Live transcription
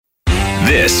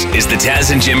This is the Taz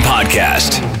and Jim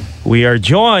podcast. We are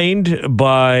joined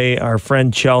by our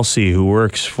friend Chelsea, who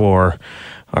works for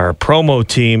our promo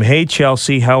team. Hey,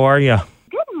 Chelsea, how are you?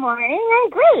 Good morning. I'm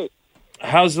great.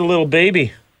 How's the little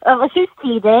baby? Well, she's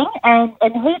teething and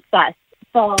hates us.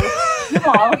 So,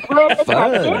 we're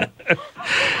affected.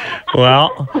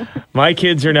 Well, my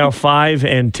kids are now 5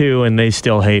 and 2, and they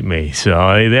still hate me. So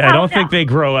I don't think they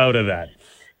grow out of that.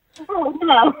 Oh,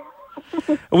 no.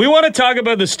 We want to talk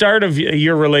about the start of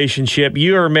your relationship.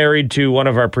 You are married to one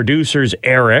of our producers,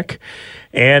 Eric,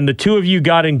 and the two of you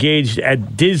got engaged at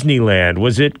Disneyland.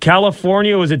 Was it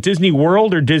California? Was it Disney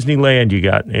World or Disneyland you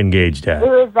got engaged at? It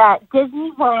was at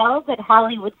Disney World at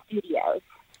Hollywood Studios.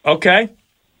 Okay.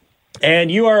 And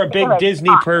you are a big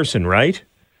Disney person, right?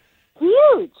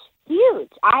 Huge.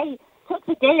 I took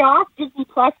the day off. Disney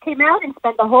Plus came out and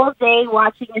spent the whole day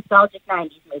watching nostalgic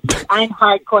 90s movies. I'm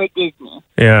hardcore Disney.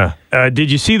 Yeah.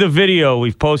 Did you see the video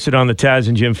we've posted on the Taz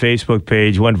and Jim Facebook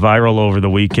page? Went viral over the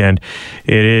weekend.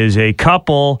 It is a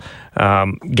couple.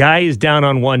 Guy is down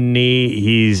on one knee.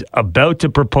 He's about to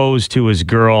propose to his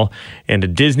girl, and a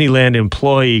Disneyland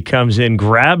employee comes in,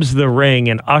 grabs the ring,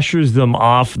 and ushers them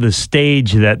off the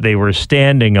stage that they were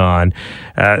standing on.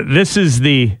 This is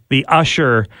the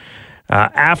usher.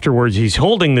 Afterwards, he's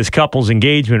holding this couple's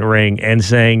engagement ring and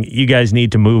saying, "You guys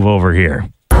need to move over here."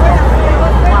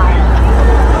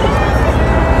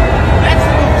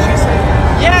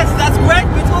 Yes, that's great.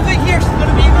 We're moving here. She's going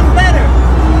to be even better.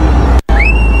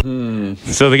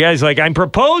 So the guy's like, "I'm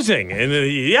proposing." And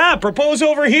yeah, propose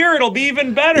over here. It'll be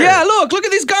even better. Yeah, look at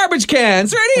these garbage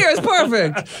cans. Right here. It's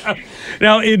perfect.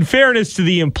 Now, in fairness to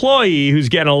the employee who's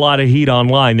getting a lot of heat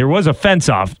online, there was a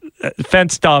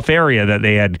fenced-off area that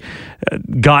they had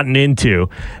gotten into.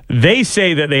 They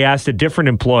say that they asked a different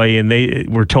employee, and they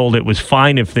were told it was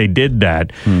fine if they did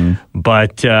that.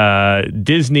 But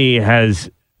Disney has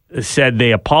said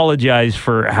they apologize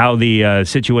for how the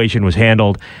situation was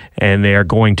handled, and they are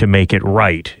going to make it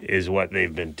right, is what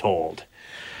they've been told.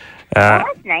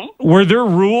 That's nice. Were there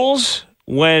rules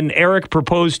when Eric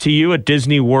proposed to you at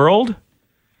Disney World?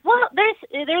 Well,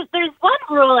 there's one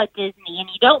rule at Disney, and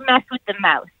you don't mess with the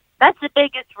mouse. That's the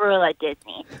biggest rule at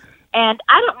Disney. And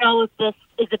I don't know if this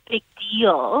is a big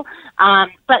deal,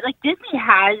 but like Disney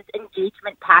has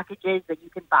engagement packages that you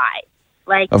can buy.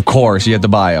 Like, Of course, you have to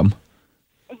buy them.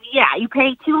 yeah, you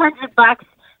pay $200.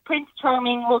 Prince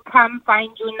Charming will come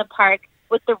find you in the park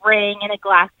with the ring and a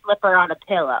glass slipper on a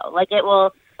pillow. Like it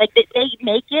will, like they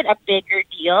make it a bigger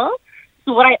deal.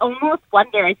 So what I almost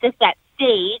wonder is if that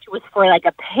stage was for like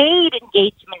a paid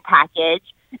engagement package,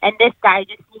 and this guy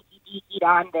just sneaky deakied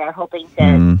on there, hoping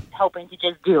to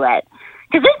just do it.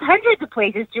 Because there's hundreds of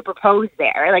places to propose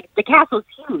there. Like the castle's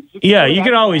huge. You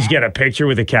can always get a picture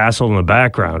with a castle in the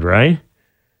background, right?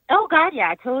 Oh God,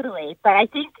 yeah, totally. But I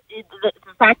think the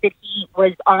fact that he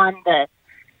was on the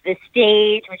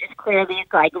stage, which is clearly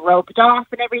like roped off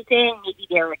and everything. Maybe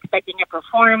they were expecting a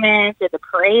performance, or the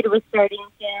parade was starting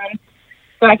soon.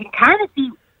 So I can kind of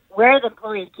see where the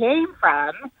employee came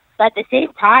from, but at the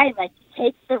same time, like, he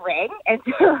takes the ring and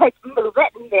to, like, move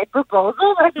it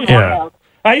mid-proposal. That's wild.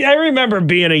 I remember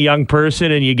being a young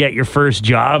person and you get your first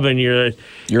job and you're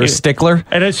a stickler?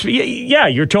 And it's,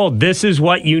 you're told this is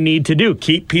what you need to do.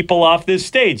 Keep people off this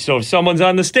stage. So if someone's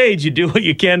on the stage, you do what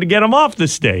you can to get them off the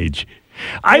stage.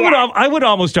 I would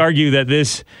almost argue that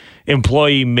this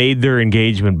employee made their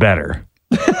engagement better.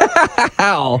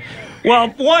 How? Well,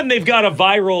 one, they've got a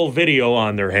viral video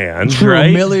on their hands, True,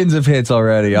 right? millions of hits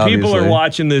already, obviously. People are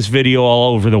watching this video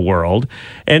all over the world.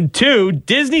 And two,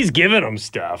 Disney's giving them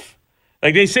stuff.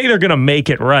 Like, they say they're going to make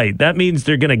it right. That means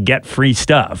they're going to get free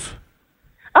stuff.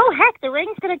 Oh, heck, the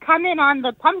ring's going to come in on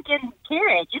the pumpkin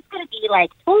carriage. It's going to be,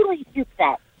 like, totally souped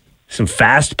up. Some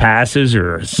fast passes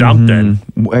or something.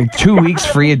 Like 2 weeks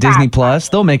free at Disney Plus.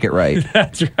 They'll make it right.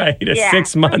 That's right. A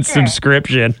 6-month sure.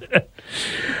 subscription.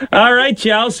 All right,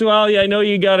 Chelsea. Well, I know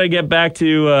you got to get back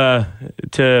to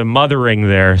mothering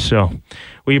there. So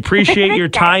we appreciate your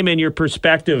time and your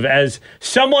perspective as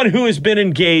someone who has been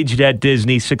engaged at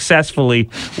Disney successfully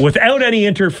without any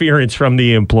interference from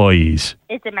the employees.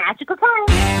 It's a magical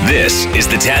time. This is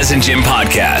the Taz and Jim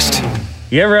podcast.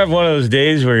 You ever have one of those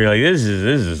days where you're like, this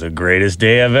is the greatest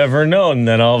day I've ever known, and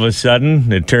then all of a sudden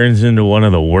it turns into one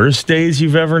of the worst days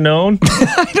you've ever known?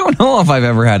 I don't know if I've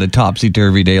ever had a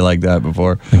topsy-turvy day like that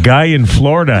before. A guy in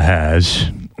Florida has.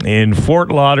 In Fort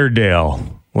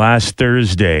Lauderdale last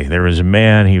Thursday, there was a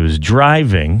man, he was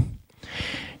driving,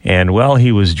 and while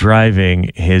he was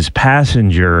driving, his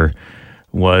passenger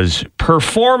was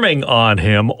performing on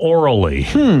him orally.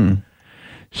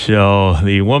 So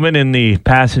the woman in the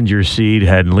passenger seat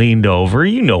had leaned over.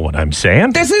 You know what I'm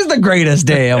saying. This is the greatest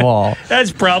day of all.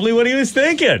 That's probably what he was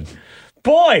thinking.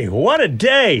 Boy, what a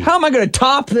day. How am I going to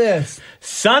top this?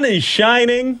 Sun is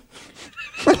shining.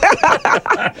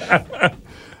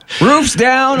 Roof's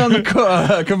down on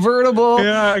the convertible.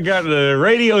 Yeah, I got the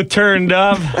radio turned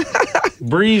up.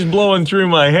 Breeze blowing through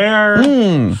my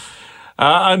hair.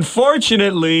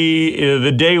 Unfortunately,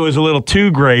 the day was a little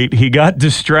too great. He got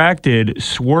distracted,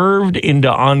 swerved into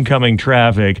oncoming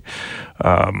traffic.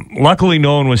 Luckily,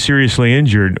 no one was seriously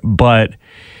injured, but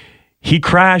he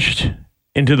crashed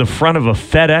into the front of a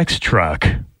FedEx truck.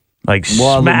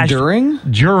 Smashed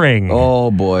during. Oh,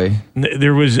 boy.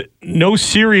 There was no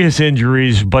serious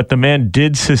injuries, but the man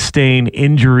did sustain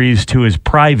injuries to his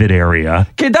private area.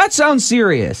 Okay, that sounds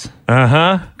serious.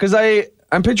 Uh-huh. Because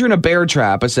I'm picturing a bear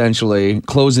trap, essentially,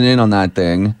 closing in on that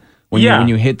thing when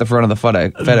you hit the front of the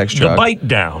FedEx truck. The bite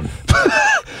down.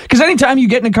 Because anytime you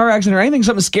get in a car accident or anything,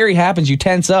 something scary happens, you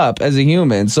tense up as a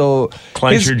human. So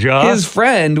clench your jaw. His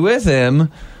friend with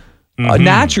him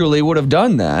naturally would have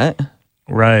done that.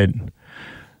 Right.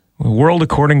 World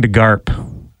According to Garp.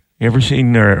 You ever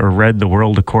seen or read The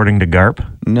World According to Garp?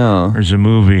 No. There's a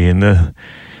movie, and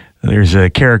there's a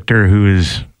character who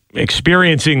is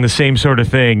experiencing the same sort of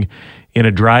thing in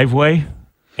a driveway,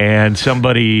 and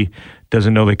somebody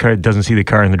doesn't see the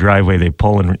car in the driveway. They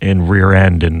pull in rear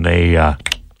end, and they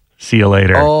see you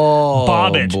later. Oh,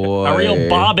 bob it. boy. A real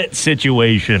bob it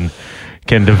situation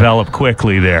can develop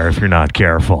quickly there if you're not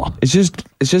careful. It's just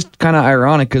kind of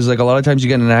ironic because a lot of times you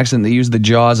get in an accident, they use the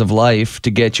jaws of life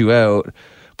to get you out,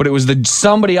 but it was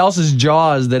somebody else's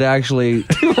jaws that actually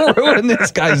ruined this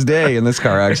guy's day in this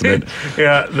car accident.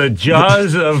 Yeah, the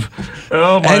jaws of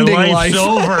my ending life's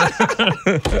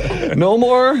life. over. No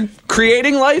more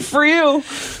creating life for you.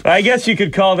 I guess you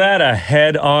could call that a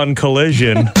head-on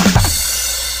collision.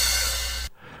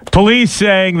 Police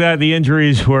saying that the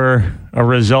injuries were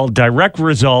a direct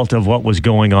result of what was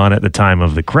going on at the time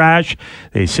of the crash.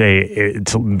 They say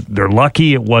they're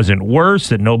lucky it wasn't worse,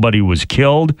 that nobody was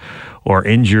killed or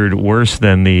injured worse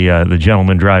than the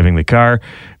gentleman driving the car,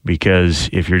 because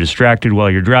if you're distracted while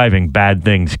you're driving, bad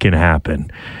things can happen.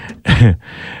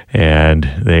 And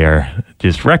they are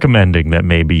just recommending that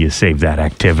maybe you save that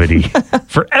activity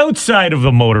for outside of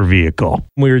the motor vehicle.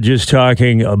 We were just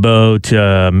talking about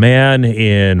a man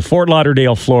in Fort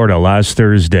Lauderdale, Florida last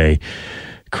Thursday,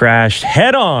 crashed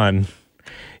head-on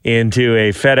into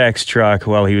a FedEx truck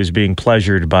while he was being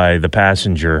pleasured by the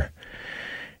passenger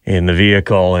in the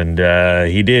vehicle. And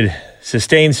he did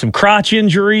sustain some crotch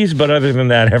injuries, but other than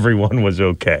that, everyone was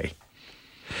okay.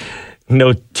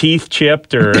 No teeth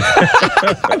chipped or...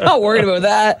 I'm not worried about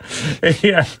that.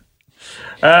 Yeah.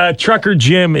 Trucker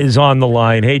Jim is on the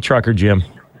line. Hey, Trucker Jim.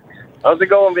 How's it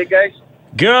going, big guys?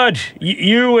 Good.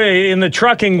 You in the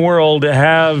trucking world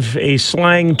have a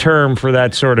slang term for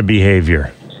that sort of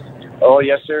behavior. Oh,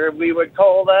 yes, sir. We would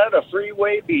call that a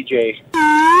freeway BJ.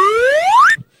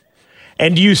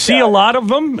 And do you see a lot of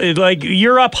them?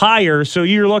 You're up higher, so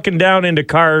you're looking down into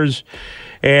cars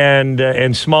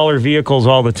and smaller vehicles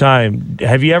all the time.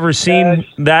 Have you ever seen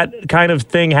that kind of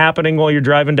thing happening while you're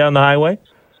driving down the highway?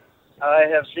 I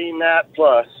have seen that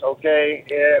plus, okay?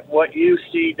 What you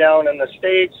see down in the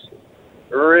States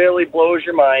really blows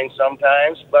your mind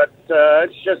sometimes, but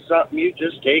it's just something you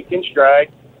just take in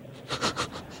stride.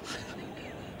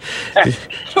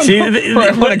 See,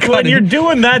 when you're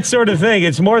doing that sort of thing,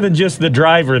 it's more than just the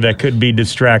driver that could be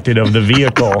distracted of the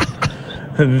vehicle.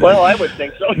 Well, I would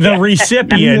think so. The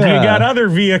recipient. You got other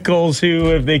vehicles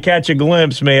who, if they catch a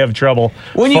glimpse, may have trouble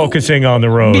focusing on the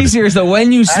road. Be serious, though.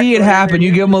 When you see it happen,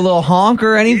 you give them a little honk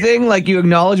or anything? Like you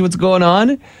acknowledge what's going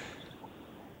on?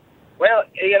 Well,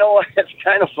 you know what? It's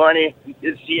kind of funny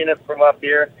seeing it from up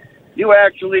here. You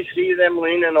actually see them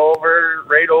leaning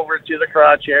right over to the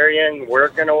crotch area and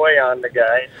working away on the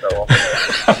guy. So,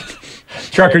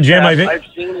 Trucker Jim, I think I've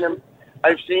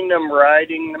seen them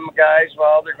riding them guys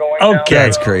while they're going down.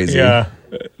 That's crazy. Yeah.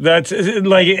 That's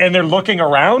and they're looking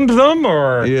around them,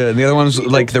 or yeah, and the other one's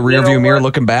like the rear view mirror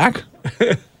looking back.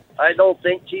 I don't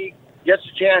think he gets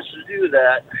a chance to do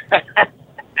that.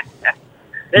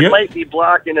 It might be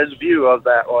blocking his view of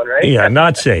that one, right? Yeah,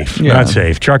 not safe. Yeah. Not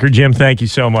safe. Trucker Jim, thank you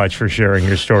so much for sharing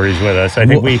your stories with us. I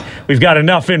think we've got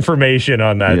enough information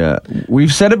on that. Yeah,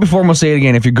 we've said it before and we'll say it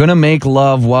again. If you're going to make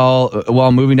love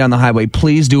while moving down the highway,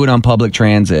 please do it on public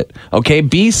transit. Okay?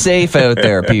 Be safe out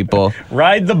there, people.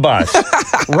 Ride the bus.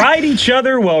 Ride each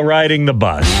other while riding the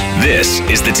bus. This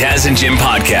is the Taz and Jim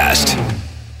podcast.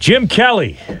 Jim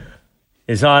Kelly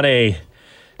is on a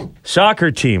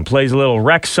Soccer team plays a little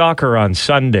rec soccer on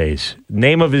Sundays.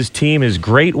 Name of his team is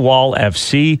Great Wall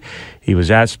FC. He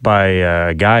was asked by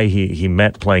a guy he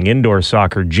met playing indoor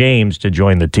soccer, James, to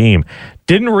join the team.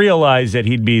 Didn't realize that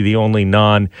he'd be the only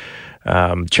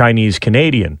non-Chinese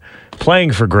Canadian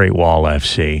playing for Great Wall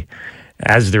FC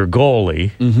as their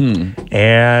goalie. Mm-hmm.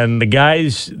 And the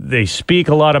guys, they speak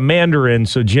a lot of Mandarin,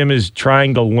 so Jim is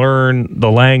trying to learn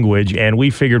the language, and we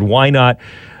figured, why not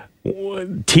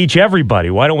teach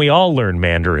everybody? Why don't we all learn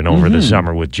Mandarin over the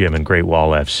summer with Jim and Great Wall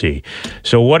FC?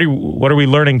 So what are we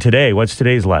learning today? What's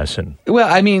today's lesson?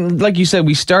 Well, I mean, like you said,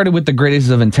 we started with the greatest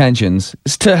of intentions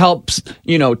to help,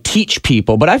 teach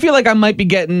people. But I feel like I might be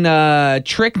getting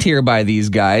tricked here by these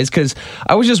guys, because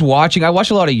I was just watching. I watch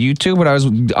a lot of YouTube, but I was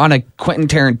on a Quentin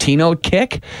Tarantino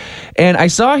kick, and I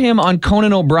saw him on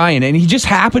Conan O'Brien, and he just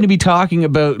happened to be talking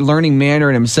about learning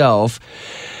Mandarin himself.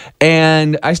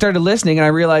 And I started listening, and I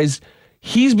realized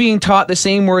he's being taught the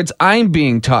same words I'm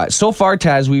being taught. So far,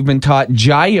 Taz, we've been taught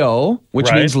Jayo,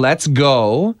 which means let's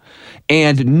go,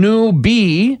 and Nu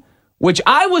Bi, which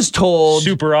I was told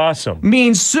super awesome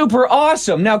means super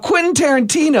awesome. Now, Quentin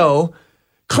Tarantino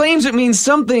claims it means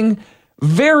something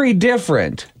very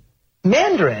different.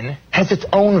 Mandarin has its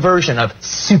own version of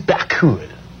super cool,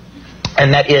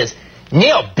 and that is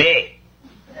Neo Bi.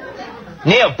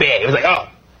 Neo Bi. It was like, oh.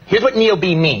 Here's what Neo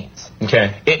B means.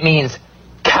 Okay. It means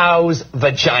cow's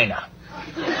vagina.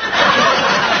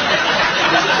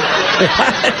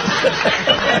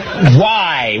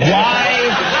 Why?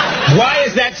 Why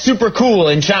is that super cool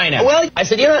in China? Well, I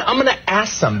said, I'm going to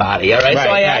ask somebody, all right? So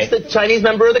I asked the Chinese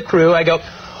member of the crew, I go,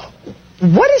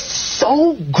 what is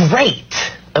so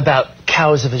great about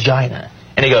cow's vagina?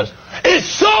 And he goes, it's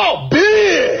so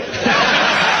big!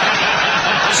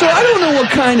 So I don't know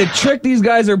what kind of trick these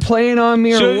guys are playing on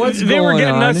me or what's going on. They were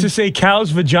getting us to say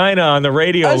cow's vagina on the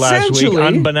radio last week,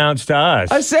 unbeknownst to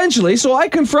us. Essentially, so I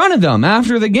confronted them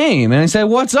after the game, and I said,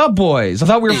 what's up, boys? I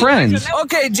thought we were friends.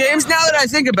 Okay, James, now that I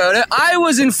think about it, I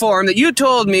was informed that you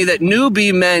told me that Nu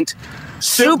Bi meant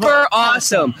super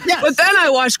awesome. Yes. But then I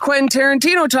watched Quentin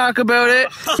Tarantino talk about it,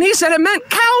 and he said it meant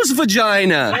cow's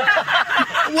vagina.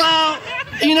 Well,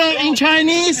 in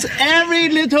Chinese, every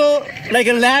little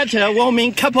letter will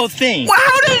mean couple things. Well,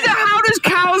 how does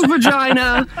cow's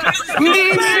vagina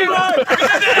mean?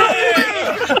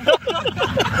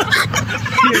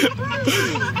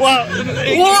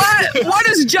 What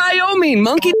does Jayo mean?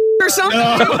 Monkey or something?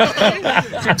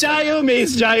 Jayo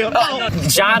means Jayo.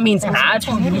 Ja means add.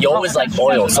 Yo is like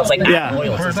oil, so it's like add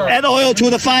oil. Add oil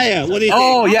to the fire. What do you think?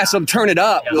 Oh, yeah, so turn it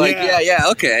up.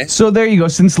 Okay. So there you go.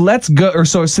 Since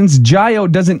since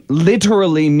Jayo doesn't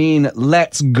literally mean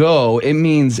let's go, it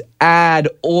means add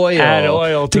oil. Add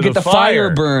oil to get the fire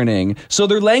burning. So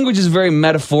their language is very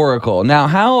metaphorical. Now,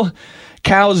 how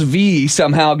Cow's V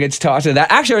somehow gets taught to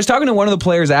that. Actually, I was talking to one of the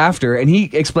players after, and he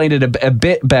explained it a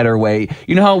bit better way.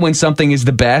 You know how when something is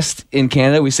the best in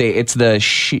Canada, we say it's the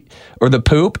or the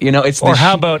poop? It's or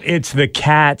how about it's the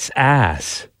cat's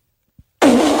ass?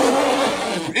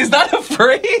 Is that a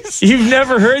phrase? You've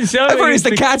never heard something? I've heard it's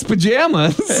the cat's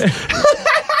pajamas.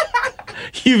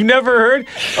 You've never heard?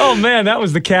 Oh, man, that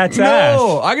was the cat's ass.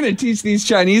 No, I'm going to teach these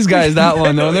Chinese guys that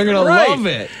one, though. They're going to love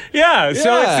it. Yeah,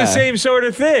 so it's the same sort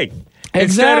of thing.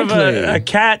 Exactly. Instead of a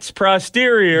cat's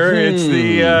posterior, it's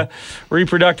the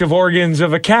reproductive organs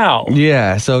of a cow.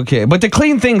 Yes, okay. But to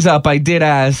clean things up, I did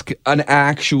ask an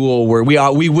actual word. We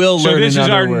will learn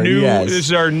another word. This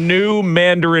is our new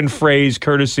Mandarin phrase,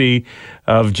 courtesy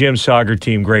of Jim's soccer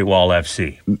team, Great Wall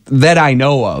FC. That I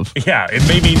know of. Yeah, it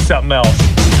may mean something else.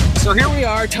 So here we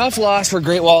are, tough loss for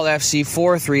Great Wall FC,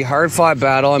 4-3, hard-fought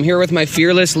battle. I'm here with my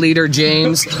fearless leader,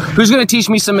 James, who's going to teach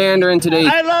me some Mandarin today.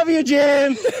 I love you,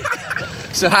 Jim.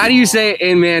 So how do you say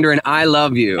in Mandarin, I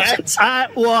love you?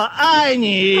 我爱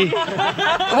你.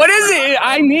 What is it?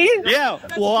 I need? Yeah,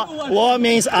 我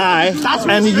means I,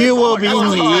 and you will be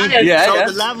你. Yeah, so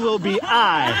the love will be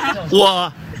I.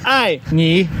 我爱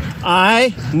你.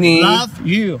 I love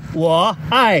you. 我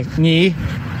爱你.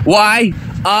 Why?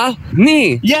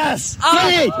 Ni. Yes.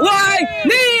 Why?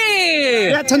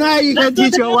 Ni. Yeah, tonight you can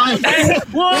teach your wife.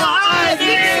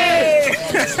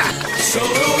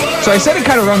 So I said it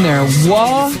kind of wrong there.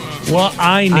 What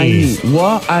I need.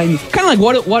 Kind of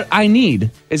like what I need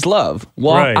is love.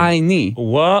 What I need.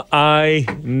 What I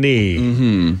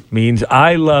need means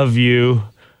I love you,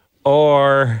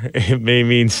 or it may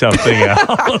mean something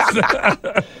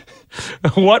else.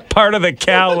 What part of the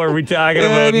cow are we talking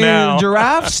about now?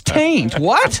 Giraffe's taint.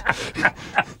 What?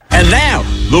 And now,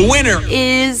 the winner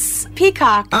is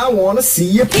Peacock. I want to see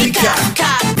you peacock.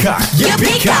 You're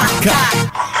peacock.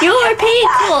 You're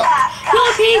peacock.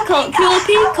 You're peacock. You're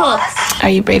peacock. Are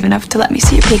you brave enough to let me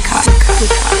see your peacock?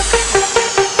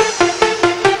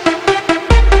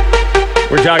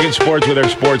 We're talking sports with our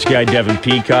sports guy, Devin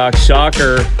Peacock.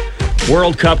 Soccer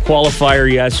World Cup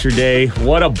qualifier yesterday.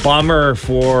 What a bummer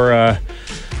for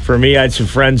me. I had some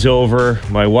friends over.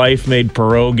 My wife made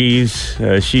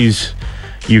pierogies. She's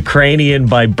Ukrainian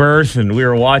by birth, and we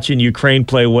were watching Ukraine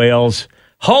play Wales,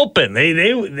 hoping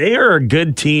they are a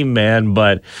good team, man.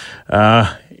 But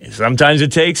sometimes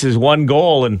it takes is one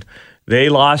goal, and they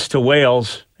lost to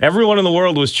Wales. Everyone in the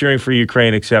world was cheering for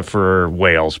Ukraine except for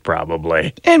Wales,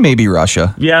 probably. And maybe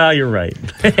Russia. Yeah, you're right.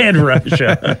 And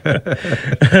Russia.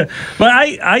 But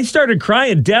I started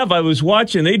crying. Dev, I was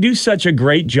watching. They do such a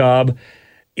great job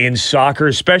in soccer,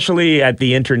 especially at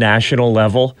the international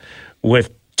level,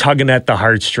 with tugging at the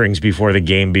heartstrings before the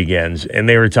game begins. And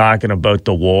they were talking about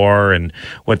the war and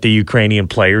what the Ukrainian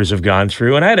players have gone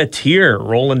through. And I had a tear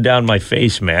rolling down my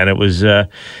face, man. It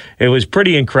was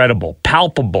pretty incredible,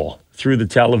 palpable through the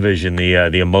television,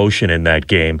 the emotion in that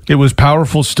game. It was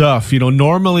powerful stuff. You know,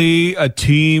 normally a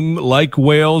team like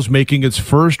Wales making its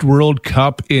first World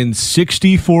Cup in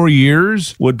 64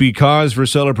 years would be cause for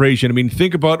celebration. I mean,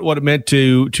 think about what it meant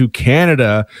to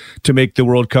Canada to make the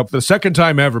World Cup the second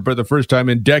time ever, but the first time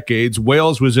in decades.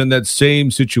 Wales was in that same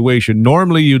situation.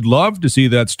 Normally, you'd love to see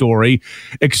that story,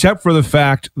 except for the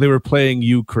fact they were playing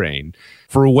Ukraine.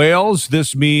 For Wales,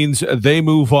 this means they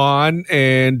move on,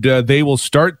 and they will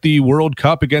start the World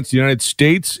Cup against the United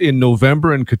States in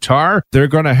November in Qatar. They're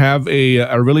going to have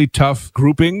a really tough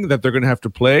grouping that they're going to have to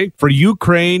play. For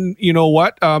Ukraine, you know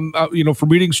what? From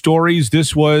reading stories,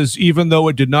 this was, even though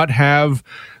it did not have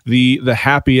the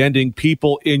happy ending,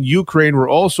 people in Ukraine were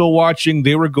also watching.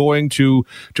 They were going to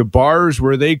bars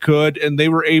where they could, and they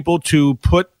were able to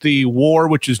put the war,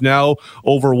 which is now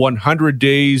over 100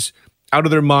 days, out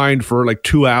of their mind for like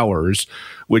 2 hours,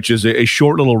 which is a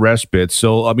short little respite.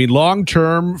 So, I mean, long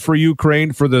term for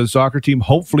Ukraine, for the soccer team,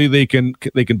 hopefully they can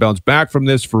bounce back from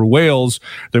this. For Wales,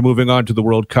 they're moving on to the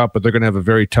World Cup, but they're going to have a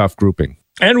very tough grouping.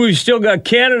 And we've still got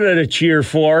Canada to cheer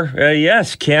for.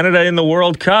 Yes, Canada in the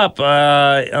World Cup.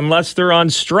 Unless they're on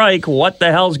strike, what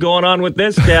the hell's going on with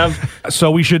this, Dev? So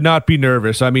we should not be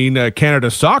nervous. I mean, Canada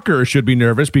Soccer should be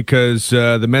nervous because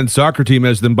the men's soccer team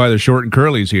has them by the short and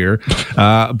curlies here.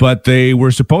 But they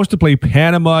were supposed to play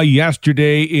Panama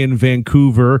yesterday in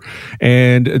Vancouver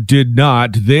and did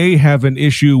not. They have an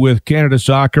issue with Canada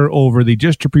Soccer over the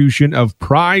distribution of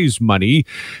prize money.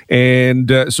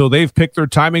 And so they've picked their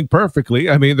timing perfectly.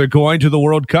 I mean, they're going to the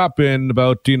World Cup in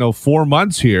about, 4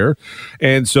 months here.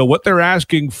 And so what they're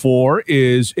asking for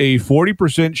is a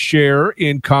 40% share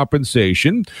in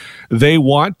compensation. They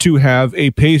want to have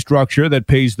a pay structure that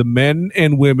pays the men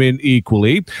and women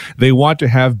equally. They want to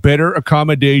have better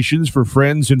accommodations for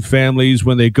friends and families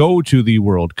when they go to the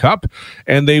World Cup.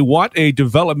 And they want a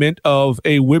development of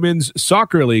a women's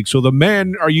soccer league. So the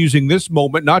men are using this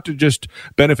moment not to just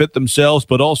benefit themselves,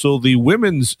 but also the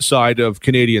women's side of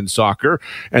Canadian soccer.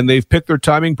 And they've picked their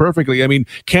timing perfectly. I mean,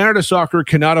 Canada Soccer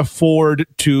cannot afford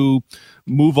to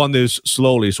move on this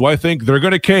slowly. So I think they're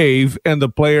going to cave, and the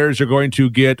players are going to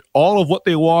get all of what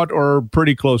they want or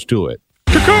pretty close to it.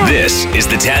 This is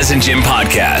the Taz and Jim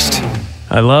podcast.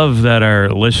 I love that our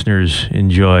listeners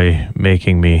enjoy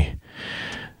making me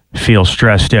feel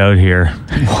stressed out here.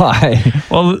 Why?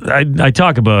 Well, I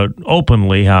talk about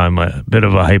openly how I'm a bit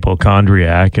of a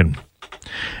hypochondriac, and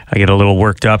I get a little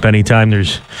worked up anytime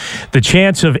there's the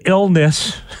chance of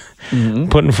illness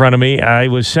put in front of me. I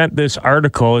was sent this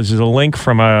article. This is a link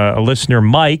from a listener,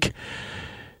 Mike. It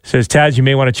says, Taz, you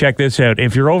may want to check this out.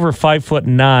 If you're over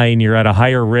 5'9", you're at a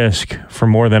higher risk for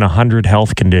more than 100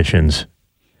 health conditions.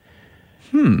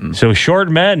 So short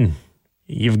men,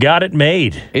 you've got it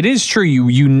made. It is true.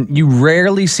 You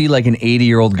rarely see like an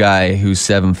 80-year-old guy who's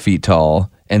 7 feet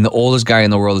tall, and the oldest guy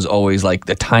in the world is always like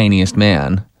the tiniest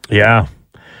man. Yeah.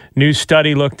 New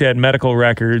study looked at medical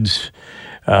records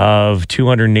of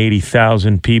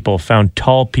 280,000 people, found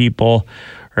tall people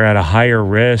are at a higher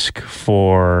risk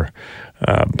for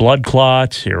blood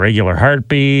clots, irregular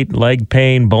heartbeat, leg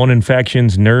pain, bone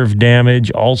infections, nerve damage,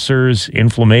 ulcers,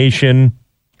 inflammation.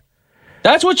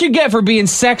 That's what you get for being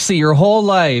sexy your whole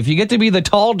life. You get to be the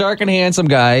tall, dark, and handsome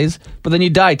guys, but then you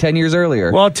die 10 years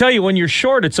earlier. Well, I'll tell you, when you're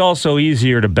short, it's also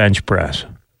easier to bench press.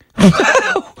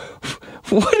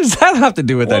 What does that have to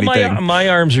do with anything? My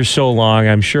arms are so long,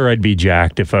 I'm sure I'd be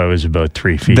jacked if I was about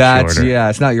 3 feet shorter. Yeah,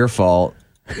 it's not your fault.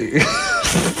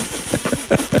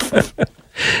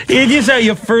 It is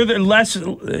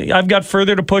that I've got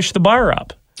further to push the bar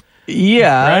up.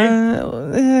 Yeah.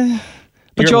 Right?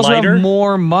 But You're you also lighter? have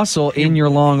more muscle in your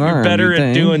long arm. You're better you at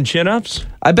think? doing chin-ups?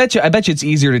 I bet you it's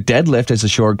easier to deadlift as a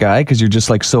short guy because you're just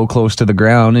like so close to the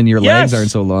ground and your legs Yes.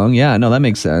 aren't so long. Yeah, no, that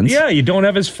makes sense. Yeah, you don't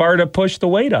have as far to push the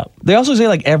weight up. They also say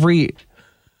like every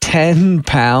 10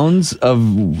 pounds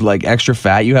of like extra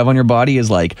fat you have on your body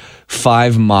is like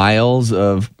 5 miles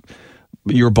of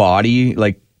your body,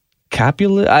 like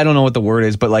capula. I don't know what the word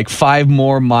is, but like 5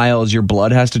 more miles your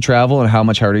blood has to travel and how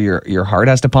much harder your heart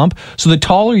has to pump. So the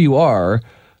taller you are,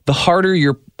 the harder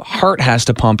your heart has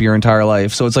to pump your entire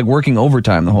life. So it's like working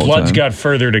overtime the whole Blood's time. got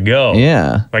further to go.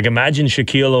 Yeah. Like imagine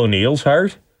Shaquille O'Neal's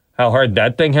heart. How hard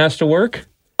that thing has to work.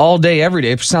 All day, every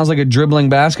day. It sounds like a dribbling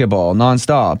basketball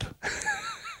nonstop.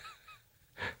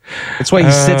 That's why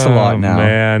he sits a lot now.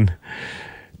 Man.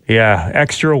 Yeah,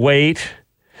 extra weight,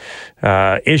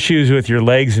 issues with your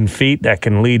legs and feet that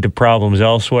can lead to problems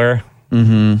elsewhere.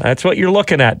 Mm-hmm. That's what you're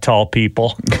looking at, tall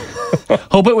people.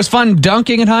 Hope it was fun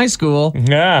dunking in high school.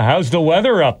 Yeah, how's the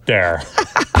weather up there?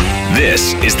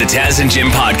 This is the Taz and Jim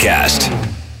podcast.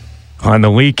 On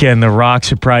the weekend, The Rock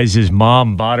surprised his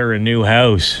mom, bought her a new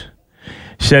house.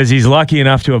 Says he's lucky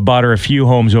enough to have bought her a few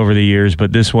homes over the years,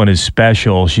 but this one is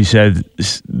special. She said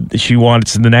she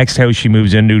wants the next house she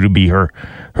moves into to be her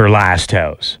last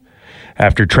house.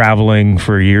 After traveling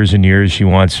for years and years, she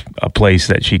wants a place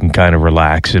that she can kind of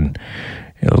relax and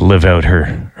live out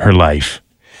her life.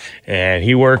 And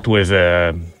he worked with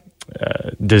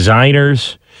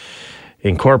designers,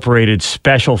 incorporated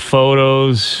special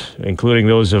photos, including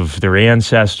those of their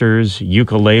ancestors,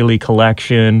 ukulele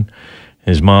collection.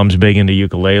 His mom's big into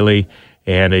ukulele,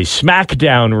 and a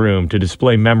SmackDown room to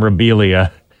display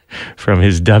memorabilia from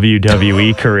his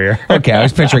WWE career. Okay, I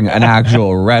was picturing an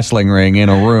actual wrestling ring in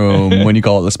a room when you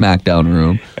call it the SmackDown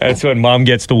room. That's when Mom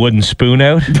gets the wooden spoon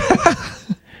out.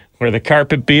 Or the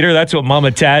carpet beater. That's what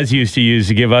Mama Taz used to use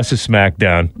to give us a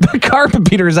smackdown. The carpet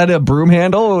beater, is that a broom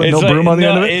handle? No broom on the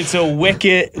end of it? It's a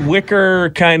wicker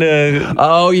kind of...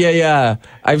 Oh, yeah.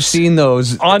 I've seen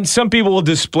those. Some people will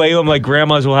display them, like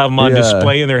grandmas will have them on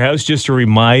display in their house just to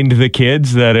remind the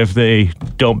kids that if they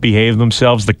don't behave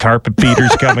themselves, the carpet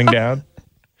beater's coming down.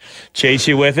 Chase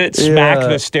you with it, smack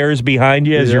the stairs behind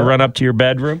you as you run up to your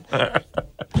bedroom.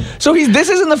 So this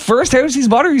isn't the first house he's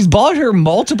bought her. He's bought her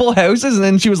multiple houses, and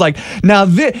then she was like, "Now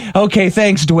okay,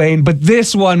 thanks, Dwayne, but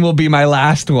this one will be my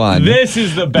last one. This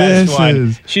is the best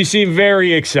one." She seemed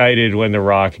very excited when The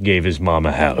Rock gave his mom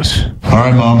a house. All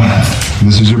right, Mom,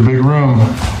 this is your big room.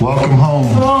 Welcome home.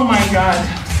 Oh my God!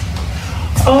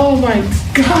 Oh my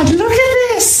God! Look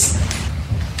at this.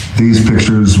 These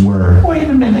pictures were. Wait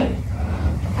a minute.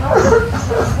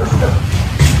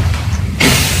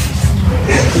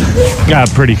 Yeah,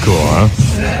 pretty cool, huh?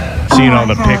 Seeing all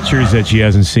the pictures that she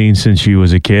hasn't seen since she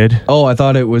was a kid. Oh, I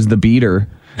thought it was the beater.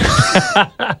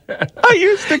 I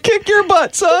used to kick your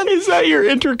butt, son. Is that your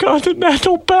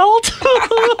intercontinental belt?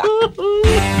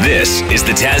 This is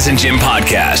the Taz and Jim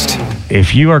podcast.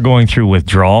 If you are going through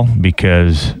withdrawal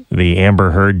because the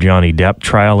Amber Heard Johnny Depp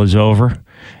trial is over,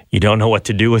 you don't know what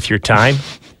to do with your time,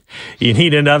 you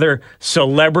need another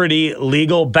celebrity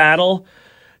legal battle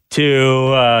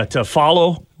to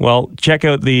follow, well, check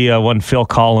out the one Phil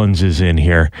Collins is in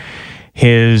here.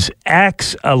 His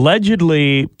ex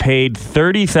allegedly paid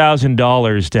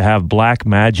 $30,000 to have black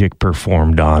magic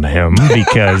performed on him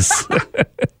because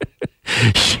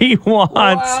she wants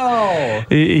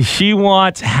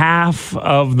half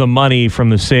of the money from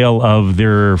the sale of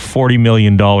their $40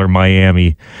 million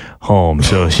Miami home.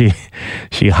 So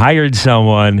she hired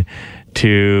someone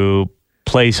to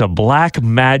place a black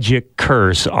magic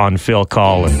curse on Phil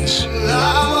Collins.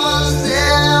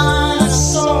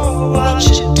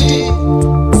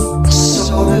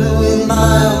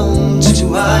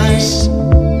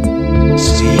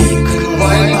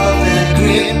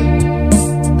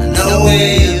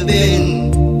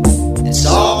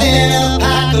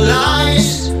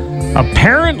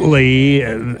 Apparently,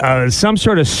 some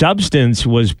sort of substance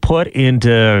was put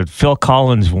into Phil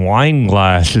Collins' wine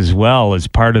glass as well as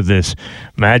part of this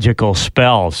magical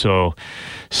spell. So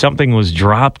something was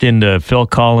dropped into Phil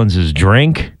Collins'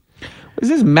 drink. Is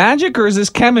this magic or is this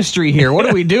chemistry here? What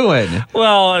are we doing?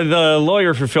 Well, the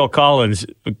lawyer for Phil Collins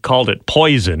called it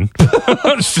poison.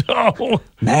 So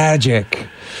magic.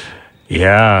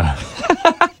 Yeah.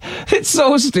 It's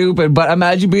so stupid, but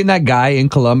imagine being that guy in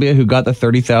Colombia who got the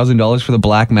 $30,000 for the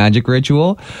black magic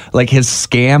ritual. Like, his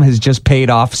scam has just paid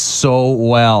off so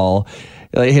well.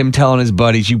 Like him telling his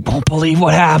buddies, "You won't believe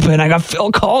what happened. I got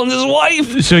Phil Collins'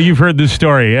 wife." So you've heard this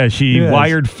story. Yeah, she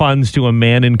wired funds to a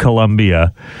man in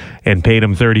Colombia and paid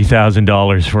him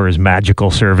 $30,000 for his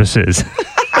magical services.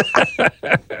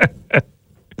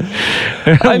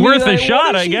 Worth a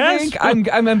shot, I guess.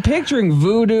 I'm picturing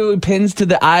voodoo pins to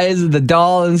the eyes of the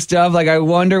doll and stuff. Like, I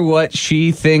wonder what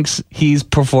she thinks he's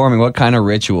performing. What kind of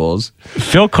rituals?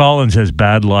 Phil Collins has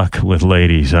bad luck with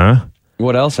ladies, huh?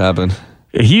 What else happened?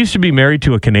 He used to be married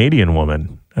to a Canadian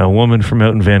woman, a woman from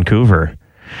out in Vancouver.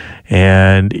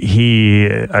 And he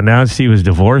announced he was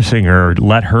divorcing her,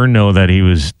 let her know that he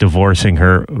was divorcing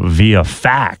her via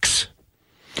fax.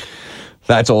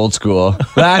 That's old school.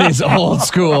 That is old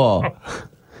school.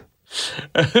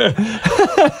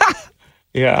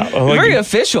 Yeah. Very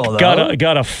official, though.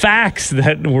 Got a fax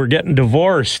that we're getting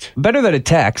divorced. Better than a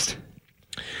text.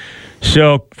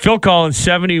 So Phil Collins,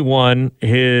 71,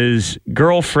 his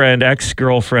girlfriend,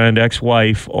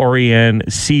 ex-wife, Oriane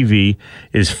Seavey,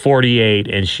 is 48,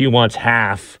 and she wants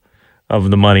half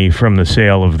of the money from the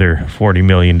sale of their $40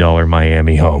 million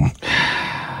Miami home.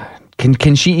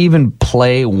 Can she even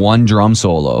play one drum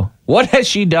solo? What has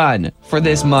she done for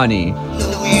this money? The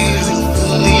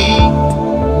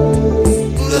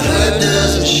hurt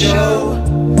doesn't show,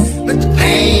 but the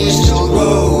pain still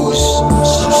grows.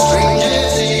 Some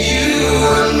strangers to you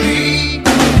and me.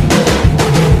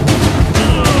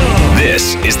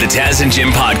 This is the Taz and Jim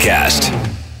podcast.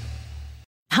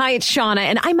 Hi, it's Shauna,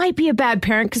 and I might be a bad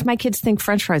parent because my kids think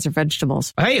French fries are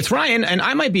vegetables. Hey, it's Ryan, and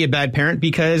I might be a bad parent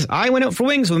because I went out for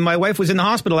wings when my wife was in the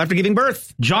hospital after giving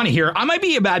birth. Johnny here. I might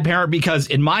be a bad parent because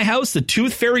in my house, the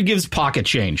tooth fairy gives pocket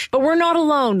change. But we're not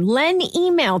alone. Len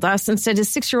emailed us and said his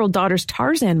 6-year-old daughter's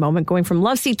Tarzan moment going from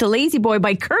love seat to lazy boy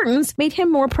by curtains made him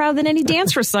more proud than any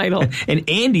dance recital. And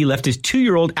Andy left his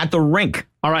 2-year-old at the rink.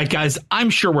 All right, guys, I'm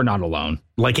sure we're not alone.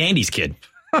 Like Andy's kid.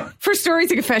 For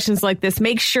stories and confessions like this,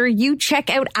 make sure you check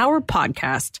out our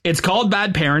podcast. It's called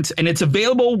Bad Parents, and it's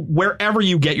available wherever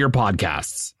you get your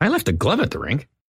podcasts. I left a glove at the rink.